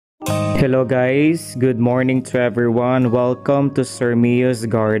Hello guys, good morning to everyone. Welcome to Sir Mio's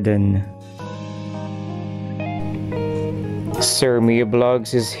Garden. Sir Mio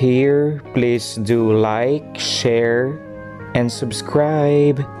Vlogs is here. Please do like, share, and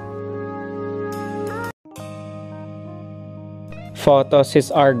subscribe. Pothos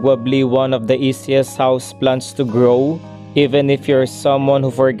is arguably one of the easiest houseplants to grow, even if you're someone who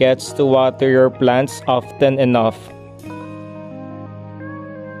forgets to water your plants often enough.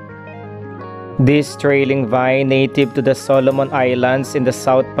 This trailing vine, native to the Solomon Islands in the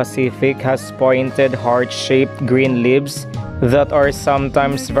South Pacific, has pointed heart-shaped green leaves that are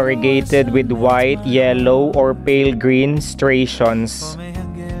sometimes variegated with white, yellow, or pale green striations.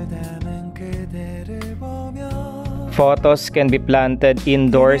 Pothos can be planted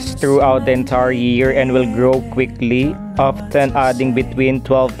indoors throughout the entire year and will grow quickly, often adding between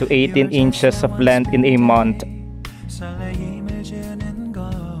 12 to 18 inches of length in a month.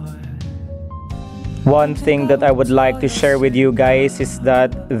 One thing that I would like to share with you guys is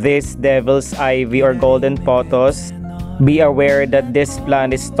that this devil's ivy or golden pothos, be aware that this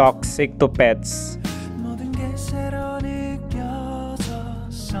plant is toxic to pets.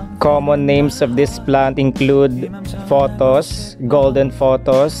 Common names of this plant include pothos, golden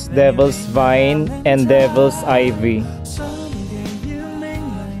pothos, devil's vine, and devil's ivy.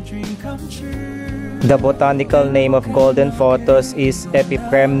 The botanical name of golden pothos is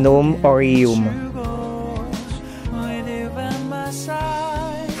Epipremnum aureum.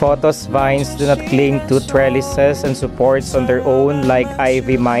 Pothos vines do not cling to trellises and supports on their own like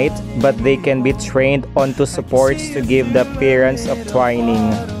ivy might, but they can be trained onto supports to give the appearance of twining.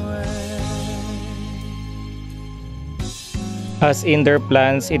 As indoor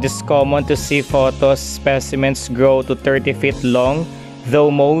plants, it is common to see pothos specimens grow to 30 feet long, though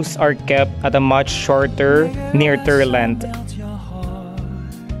most are kept at a much shorter, near-term length.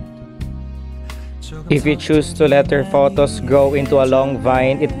 If you choose to let your pothos grow into a long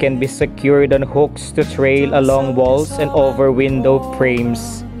vine, it can be secured on hooks to trail along walls and over window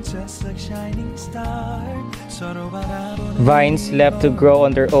frames. Vines left to grow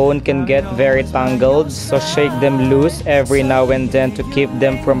on their own can get very tangled, so shake them loose every now and then to keep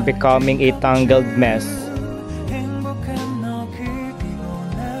them from becoming a tangled mess.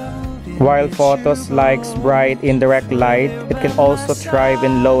 While pothos likes bright indirect light, it can also thrive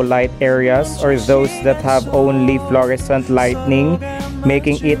in low light areas or those that have only fluorescent lighting,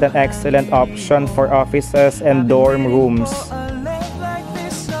 making it an excellent option for offices and dorm rooms.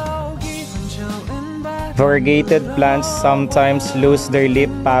 Variegated plants sometimes lose their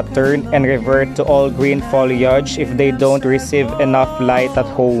leaf pattern and revert to all green foliage if they don't receive enough light at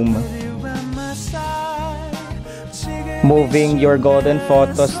home. Moving your golden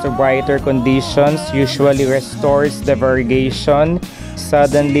pothos to brighter conditions usually restores the variegation.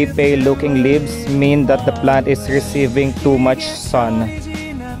 Suddenly pale-looking leaves mean that the plant is receiving too much sun.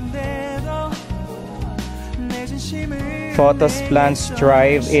 Pothos plants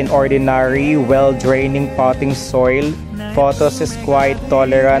thrive in ordinary, well-draining potting soil. Pothos is quite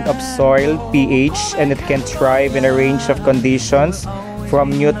tolerant of soil pH and it can thrive in a range of conditions from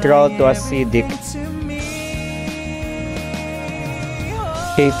neutral to acidic.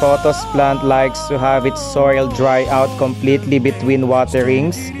 A pothos plant likes to have its soil dry out completely between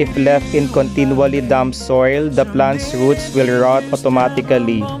waterings. If left in continually damp soil, the plant's roots will rot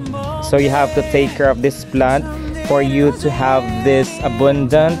automatically. So you have to take care of this plant for you to have this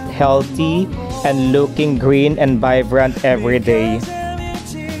abundant, healthy, and looking green and vibrant every day.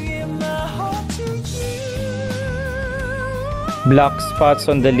 Black spots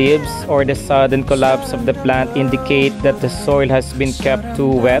on the leaves or the sudden collapse of the plant indicate that the soil has been kept too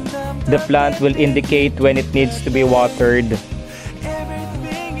wet. The plant will indicate when it needs to be watered.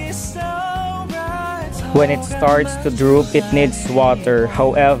 When it starts to droop, it needs water.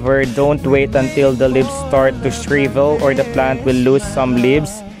 However, don't wait until the leaves start to shrivel or the plant will lose some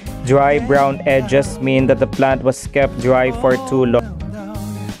leaves. Dry brown edges mean that the plant was kept dry for too long.